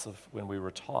of when we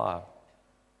retire.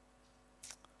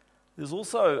 There's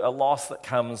also a loss that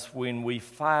comes when we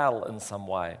fail in some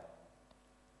way.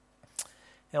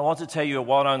 And I want to tell you a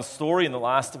well-known story in the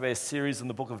last of our series in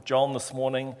the book of John this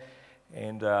morning.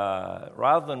 And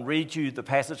rather than read you the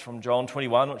passage from John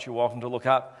 21, which you're welcome to look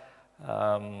up,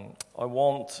 I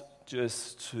want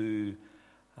just to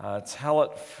tell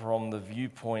it from the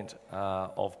viewpoint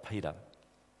of Peter.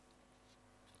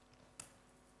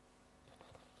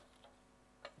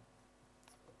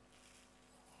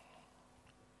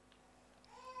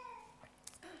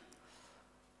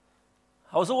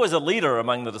 I was always a leader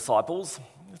among the disciples.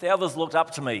 The others looked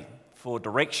up to me for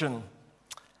direction.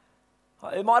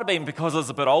 It might have been because I was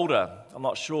a bit older, I'm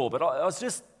not sure, but I was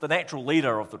just the natural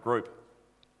leader of the group.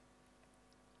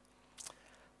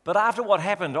 But after what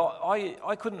happened,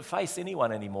 I couldn't face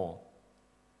anyone anymore.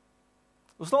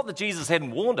 It was not that Jesus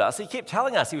hadn't warned us, he kept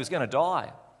telling us he was going to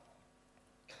die.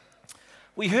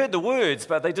 We heard the words,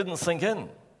 but they didn't sink in.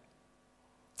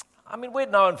 I mean,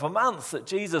 we'd known for months that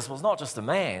Jesus was not just a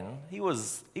man, he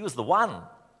was the one,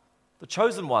 the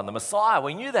chosen one, the Messiah.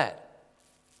 We knew that.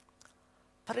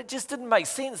 But it just didn't make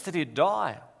sense that he'd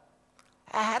die.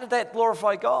 How did that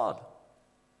glorify God?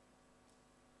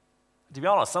 To be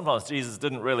honest, sometimes Jesus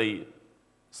didn't really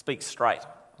speak straight.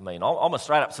 I mean, I'm a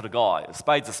straight-up sort of guy. A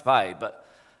spade's a spade. But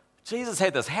Jesus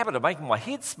had this habit of making my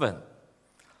head spin.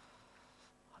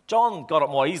 John got it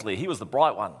more easily. He was the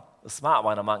bright one, the smart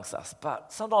one amongst us.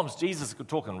 But sometimes Jesus could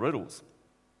talk in riddles.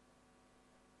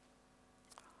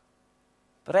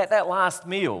 But at that last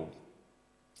meal,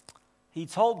 he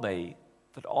told me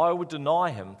that I would deny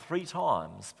him 3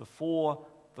 times before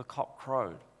the cock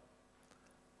crowed.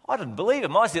 I didn't believe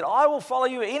him. I said, I will follow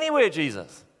you anywhere,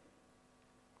 Jesus.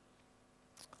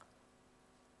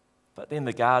 But then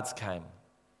the guards came.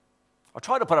 I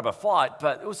tried to put up a fight,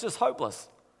 but it was just hopeless.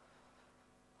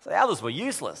 So the others were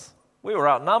useless. We were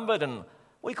outnumbered and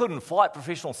we couldn't fight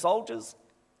professional soldiers.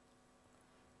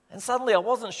 And suddenly I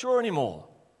wasn't sure anymore.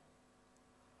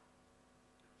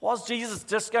 Was Jesus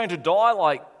just going to die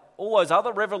like all those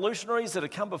other revolutionaries that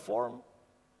had come before him?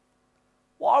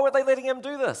 Why were they letting him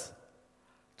do this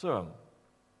to him?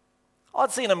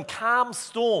 I'd seen him calm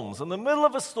storms. In the middle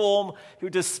of a storm, he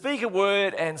would just speak a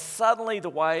word and suddenly the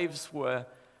waves were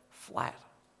flat.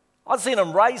 I'd seen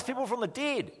him raise people from the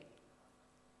dead.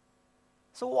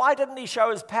 So why didn't he show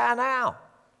his power now?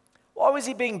 Why was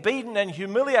he being beaten and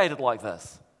humiliated like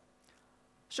this?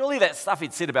 Surely that stuff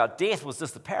he'd said about death was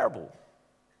just a parable.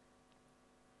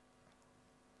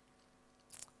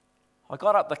 I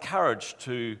got up the courage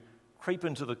to creep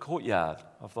into the courtyard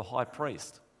of the high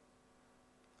priest.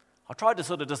 I tried to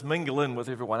sort of just mingle in with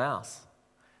everyone else.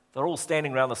 They're all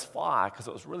standing around this fire because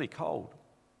it was really cold.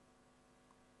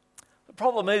 The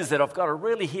problem is that I've got a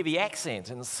really heavy accent,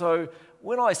 and so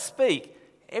when I speak,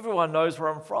 everyone knows where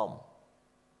I'm from.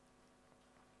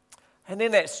 And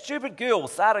then that stupid girl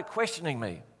started questioning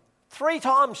me. 3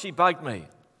 times she bugged me.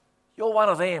 You're one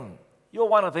of them. You're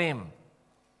one of them.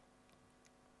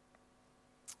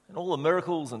 And all the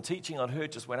miracles and teaching I'd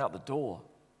heard just went out the door.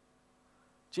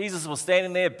 Jesus was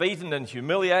standing there beaten and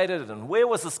humiliated, and where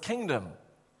was his kingdom?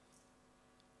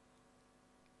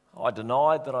 I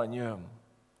denied that I knew him.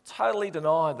 Totally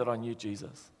denied that I knew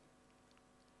Jesus.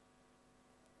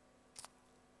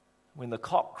 When the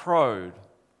cock crowed,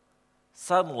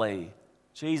 suddenly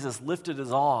Jesus lifted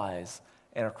his eyes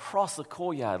and across the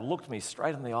courtyard looked me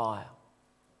straight in the eye.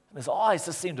 And his eyes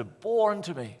just seemed to bore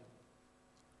into me.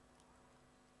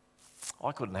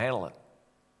 I couldn't handle it.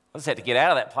 I just had to get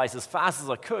out of that place as fast as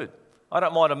I could. I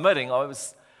don't mind admitting I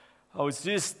was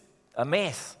just a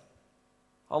mess.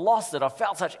 I lost it. I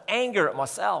felt such anger at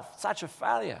myself, such a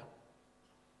failure.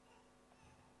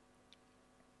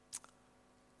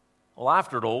 Well,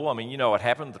 after it all, I mean, you know what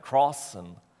happened, the cross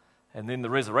and then the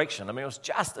resurrection. I mean, it was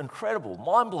just incredible,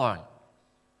 mind-blowing.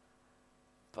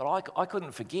 But I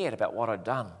couldn't forget about what I'd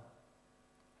done.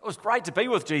 It was great to be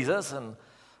with Jesus,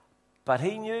 but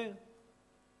he knew,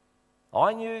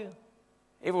 I knew,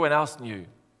 everyone else knew. It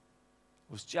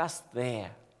was just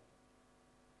there.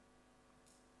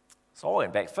 So I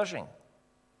went back fishing.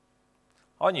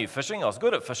 I knew fishing. I was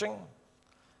good at fishing.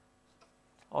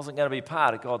 I wasn't going to be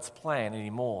part of God's plan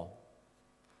anymore.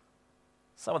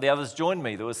 Some of the others joined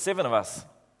me. There were 7 of us.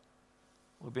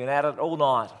 We'd been at it all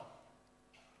night.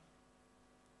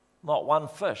 Not one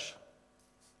fish.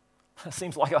 It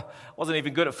seems like I wasn't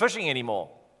even good at fishing anymore.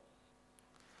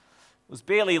 It was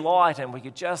barely light and we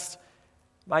could just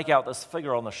make out this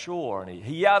figure on the shore, and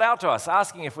he yelled out to us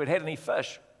asking if we'd had any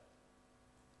fish.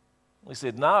 We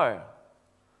said no.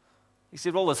 He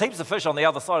said, well, there's heaps of fish on the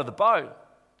other side of the boat. I was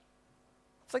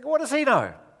thinking, what does he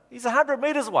know? He's 100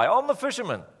 meters away. I'm the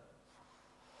fisherman.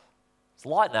 It's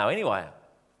light now anyway.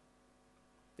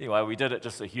 Anyway, we did it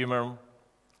just to humor him.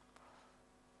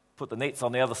 Put the nets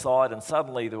on the other side, and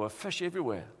suddenly there were fish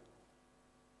everywhere.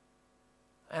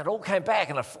 And it all came back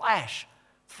in a flash.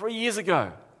 3 years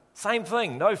ago, same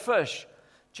thing, no fish.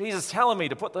 Jesus telling me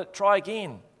to try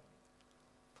again.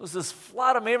 There was this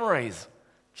flood of memories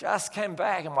just came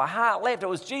back, and my heart leapt. It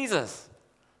was Jesus.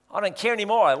 I didn't care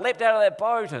anymore. I leapt out of that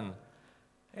boat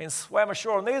and swam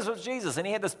ashore, and there was Jesus, and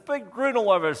he had this big grin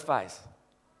all over his face.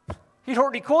 He'd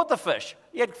already caught the fish.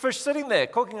 He had fish sitting there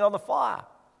cooking on the fire.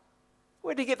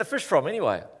 Where did he get the fish from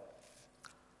anyway?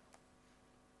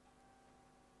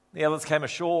 The others came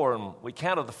ashore and we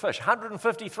counted the fish,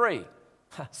 153.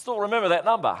 Still remember that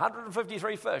number,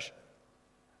 153 fish.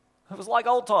 It was like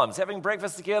old times, having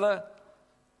breakfast together.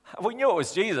 We knew it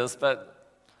was Jesus, but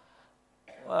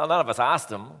well, none of us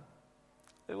asked him.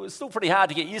 It was still pretty hard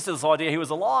to get used to this idea he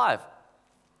was alive.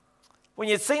 When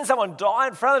you'd seen someone die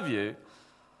in front of you,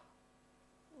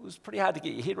 it was pretty hard to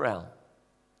get your head around.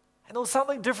 And there was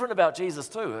something different about Jesus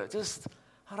too.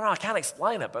 I don't know, I can't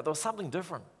explain it, but there was something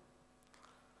different.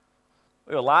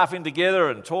 We were laughing together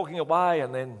and talking away,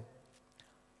 and then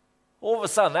all of a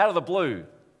sudden, out of the blue,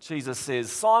 Jesus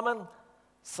says, "Simon,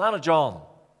 son of John."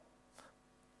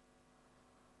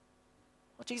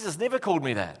 Well, Jesus never called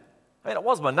me that. I mean, it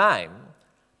was my name,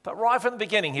 but right from the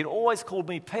beginning, he'd always called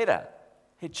me Peter.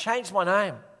 He'd changed my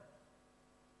name.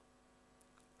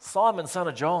 "Simon, son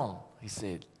of John," he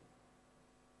said.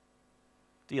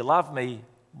 "Do you love me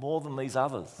more than these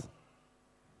others?"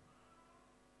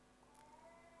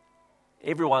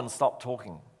 Everyone stopped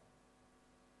talking.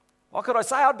 What could I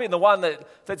say? I'd been the one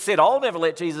that said, "I'll never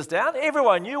let Jesus down."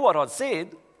 Everyone knew what I'd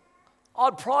said.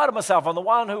 I'd prided myself on the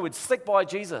one who would stick by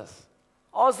Jesus.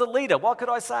 I was the leader. What could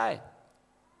I say?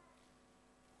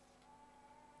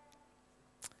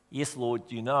 "Yes,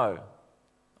 Lord, you know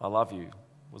I love you,"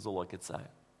 was all I could say.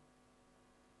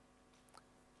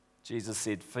 Jesus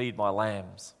said, "Feed my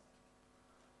lambs."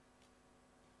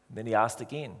 And then he asked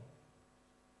again.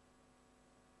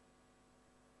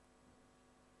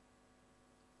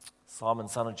 "Simon,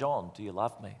 son of John, do you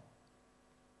love me?"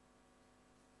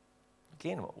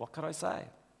 Again, what could I say?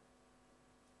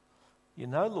 "You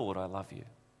know, Lord, I love you."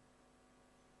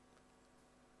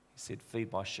 He said,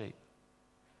 "Feed my sheep."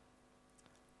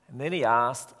 And then he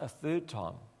asked a third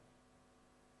time.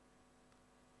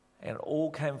 And it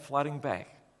all came flooding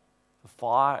back. The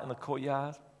fire in the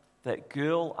courtyard, that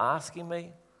girl asking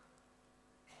me,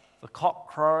 the cock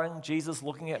crowing, Jesus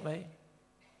looking at me.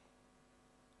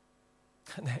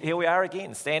 And here we are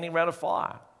again, standing around a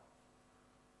fire.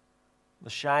 The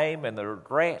shame and the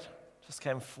regret just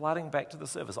came flooding back to the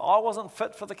surface. I wasn't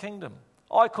fit for the kingdom.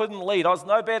 I couldn't lead. I was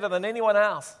no better than anyone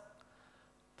else.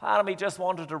 Part of me just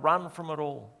wanted to run from it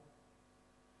all.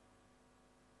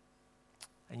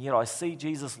 And yet I see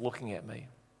Jesus looking at me,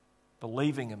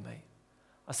 believing in me.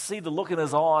 I see the look in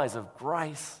his eyes of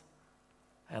grace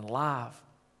and love.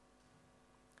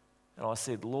 And I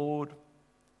said, "Lord,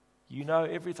 you know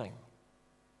everything.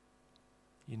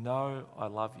 You know I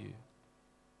love you.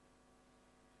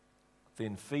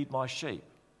 Then feed my sheep,"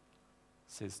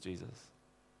 says Jesus.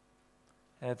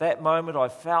 And at that moment, I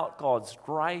felt God's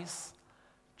grace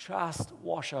just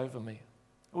wash over me.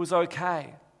 It was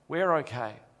okay. We're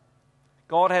okay.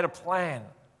 God had a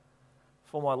plan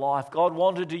for my life. God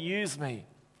wanted to use me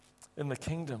in the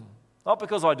kingdom. Not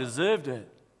because I deserved it,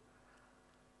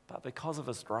 but because of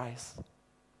his grace.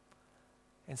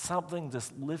 And something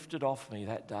just lifted off me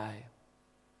that day.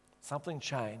 Something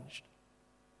changed.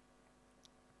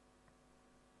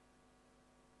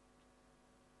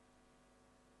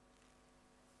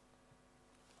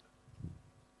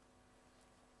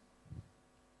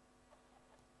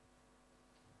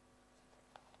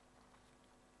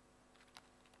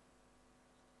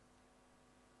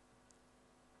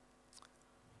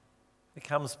 There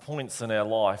comes points in our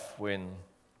life when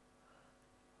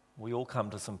we all come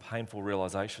to some painful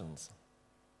realizations.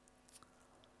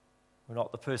 We're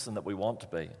not the person that we want to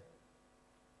be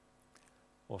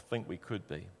or think we could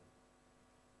be.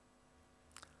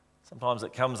 Sometimes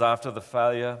it comes after the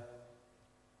failure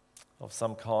of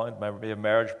some kind. Maybe a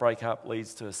marriage breakup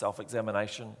leads to a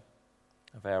self-examination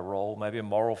of our role. Maybe a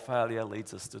moral failure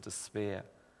leads us to despair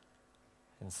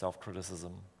and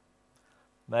self-criticism.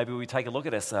 Maybe we take a look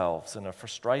at ourselves and are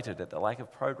frustrated at the lack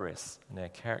of progress in our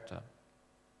character.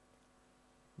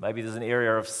 Maybe there's an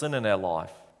area of sin in our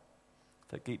life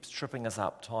that keeps tripping us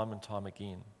up time and time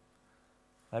again.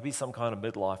 Maybe some kind of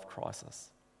midlife crisis.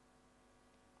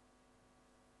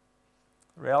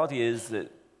 The reality is that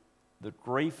the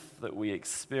grief that we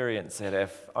experience at our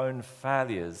own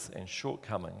failures and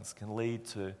shortcomings can lead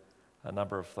to a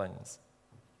number of things.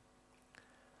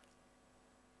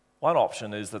 One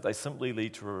option is that they simply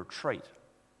lead to a retreat.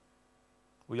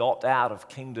 We opt out of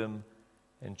kingdom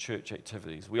and church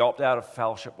activities. We opt out of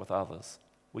fellowship with others.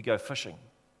 We go fishing.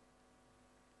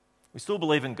 We still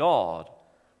believe in God,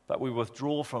 but we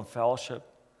withdraw from fellowship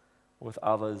with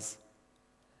others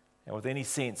and with any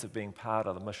sense of being part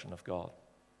of the mission of God.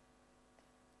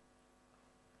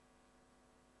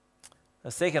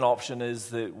 A second option is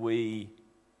that we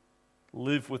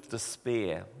live with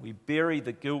despair. We bury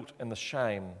the guilt and the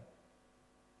shame.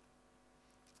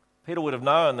 Peter would have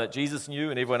known that Jesus knew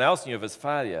and everyone else knew of his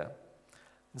failure.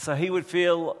 And so he would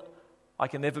feel, I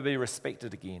can never be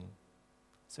respected again.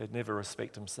 So he'd never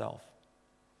respect himself.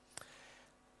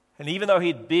 And even though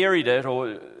he'd buried it,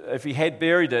 or if he had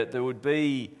buried it,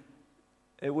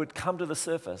 it would come to the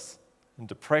surface in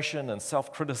depression and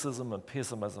self-criticism and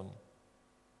pessimism.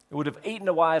 It would have eaten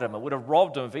away at him. It would have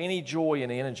robbed him of any joy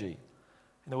and energy.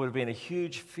 And there would have been a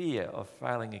huge fear of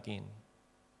failing again.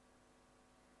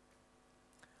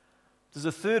 There's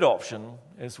a third option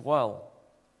as well,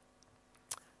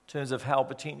 in terms of how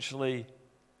potentially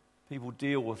people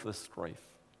deal with this grief.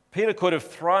 Peter could have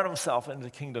thrown himself into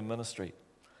kingdom ministry.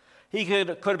 He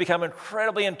could have become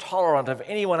incredibly intolerant of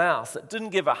anyone else that didn't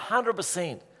give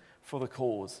 100% for the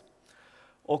cause,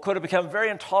 or could have become very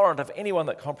intolerant of anyone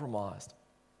that compromised.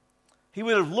 He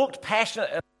would have looked passionate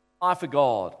in life for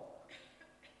God.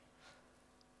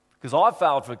 Because I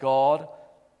failed for God,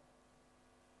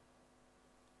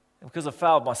 and because I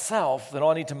failed myself, then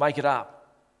I need to make it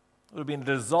up. It would have been a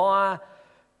desire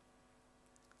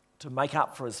to make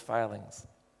up for his failings,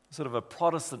 sort of a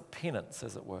Protestant penance,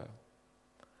 as it were.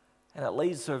 And it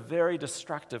leads to a very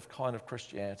destructive kind of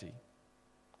Christianity,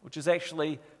 which is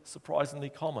actually surprisingly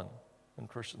common in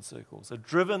Christian circles, a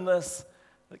drivenness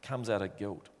that comes out of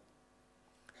guilt.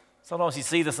 Sometimes you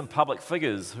see this in public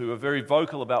figures who are very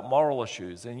vocal about moral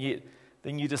issues, and yet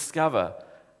then you discover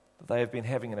that they have been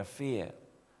having an affair.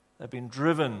 They've been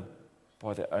driven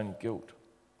by their own guilt.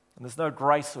 And there's no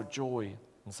grace or joy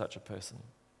in such a person.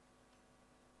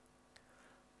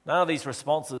 None of these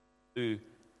responses to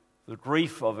the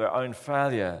grief of our own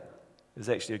failure is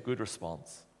actually a good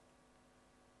response.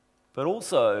 But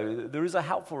also, there is a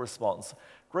helpful response.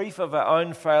 Grief of our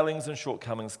own failings and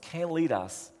shortcomings can lead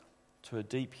us to a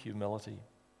deep humility.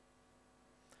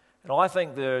 And I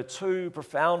think there are two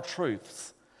profound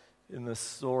truths in this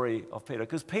story of Peter.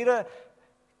 Because Peter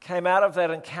came out of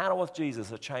that encounter with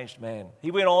Jesus a changed man.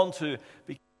 He went on to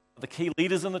become the key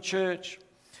leaders in the church.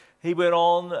 He went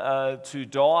on to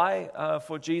die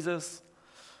for Jesus.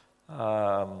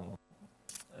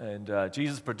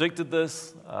 Jesus predicted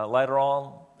this later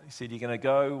on. He said, you're going to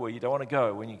go where you don't want to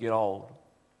go when you get old.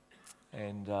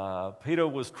 And Peter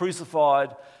was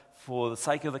crucified for the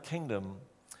sake of the kingdom.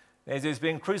 As he was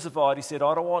being crucified, he said,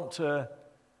 I don't want to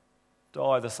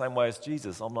die the same way as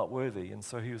Jesus. I'm not worthy. And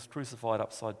so he was crucified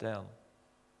upside down.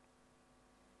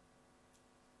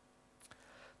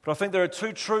 But I think there are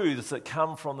two truths that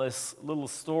come from this little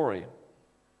story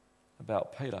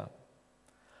about Peter.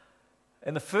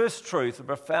 And the first truth, the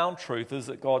profound truth, is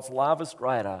that God's love is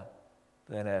greater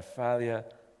than our failure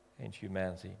and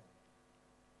humanity.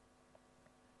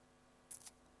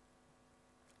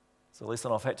 It's a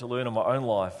lesson I've had to learn in my own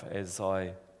life as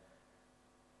I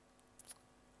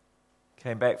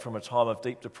came back from a time of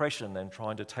deep depression and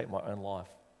trying to take my own life.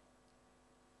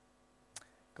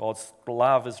 God's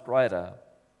love is greater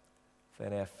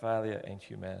than our failure and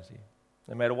humanity.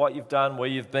 No matter what you've done, where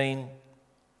you've been,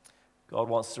 God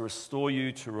wants to restore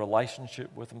you to a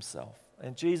relationship with himself.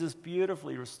 And Jesus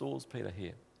beautifully restores Peter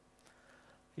here.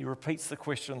 He repeats the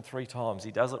question 3 times.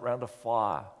 He does it around a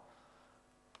fire.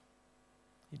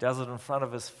 He does it in front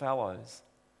of his fellow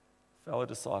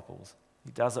disciples.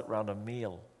 He does it around a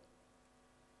meal.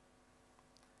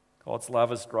 God's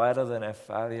love is greater than our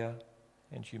failure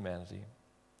and humanity.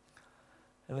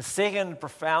 And the second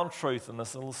profound truth in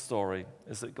this little story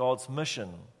is that God's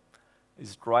mission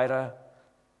is greater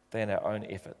than our own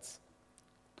efforts.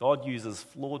 God uses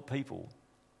flawed people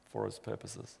for his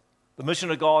purposes. The mission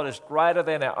of God is greater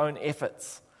than our own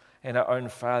efforts and our own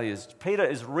failures. Peter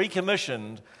is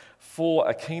recommissioned for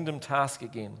a kingdom task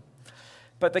again.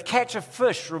 But the catch of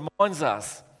fish reminds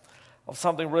us of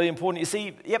something really important. You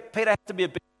see, Peter has to be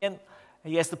obedient.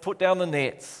 He has to put down the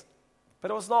nets.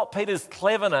 But it was not Peter's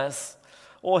cleverness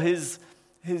or his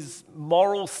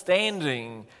moral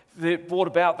standing that brought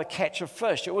about the catch of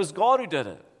fish. It was God who did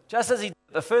it, just as he did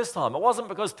it the first time. It wasn't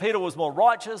because Peter was more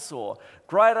righteous or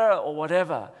greater or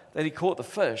whatever that he caught the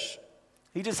fish.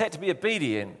 He just had to be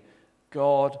obedient.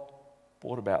 God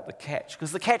brought about the catch.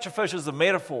 Because the catch of fish is a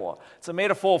metaphor. It's a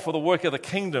metaphor for the work of the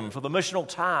kingdom, for the missional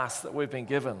task that we've been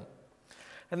given.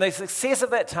 And the success of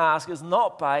that task is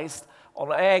not based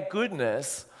on our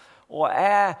goodness or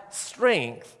our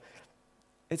strength.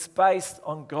 It's based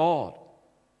on God.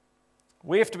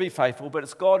 We have to be faithful, but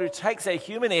it's God who takes our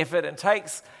human effort and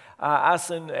takes us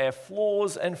in our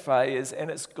flaws and failures, and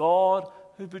it's God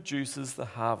who produces the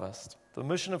harvest. The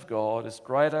mission of God is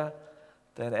greater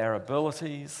than our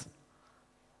abilities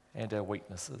and our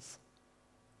weaknesses.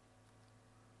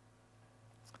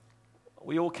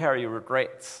 We all carry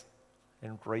regrets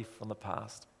and grief from the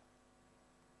past.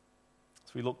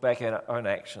 As we look back at our own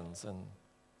actions and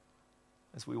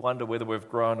as we wonder whether we've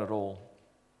grown at all,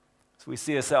 as we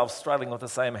see ourselves struggling with the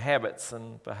same habits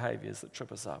and behaviours that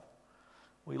trip us up,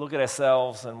 we look at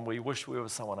ourselves and we wish we were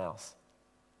someone else.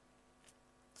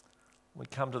 We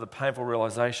come to the painful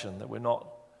realization that we're not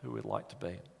who we'd like to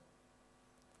be.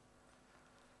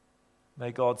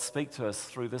 May God speak to us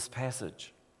through this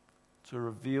passage to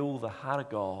reveal the heart of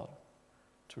God,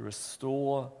 to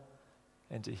restore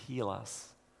and to heal us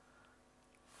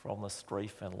from this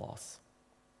grief and loss.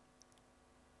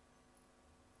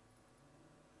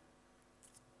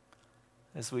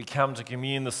 As we come to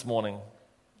commune this morning,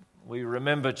 we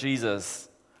remember Jesus,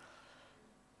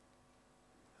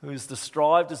 who is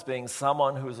described as being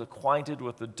someone who is acquainted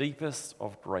with the deepest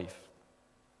of grief.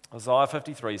 Isaiah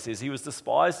 53 says, he was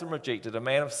despised and rejected, a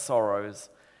man of sorrows,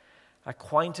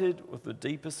 acquainted with the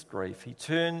deepest grief. We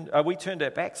turned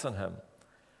our backs on him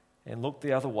and looked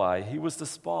the other way. He was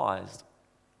despised.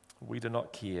 We did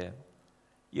not care.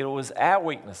 Yet it was our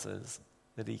weaknesses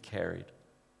that he carried.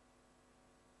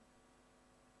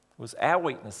 It was our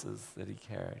weaknesses that he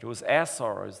carried. It was our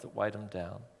sorrows that weighed him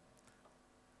down.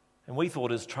 And we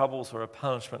thought his troubles were a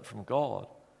punishment from God,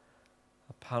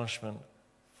 a punishment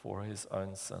for his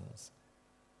own sins.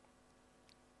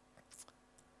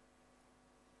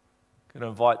 I'm going to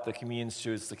invite the communion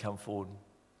stewards to come forward.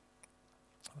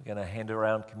 We're going to hand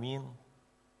around communion.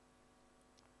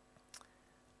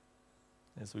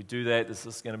 As we do that, there's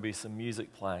just going to be some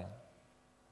music playing.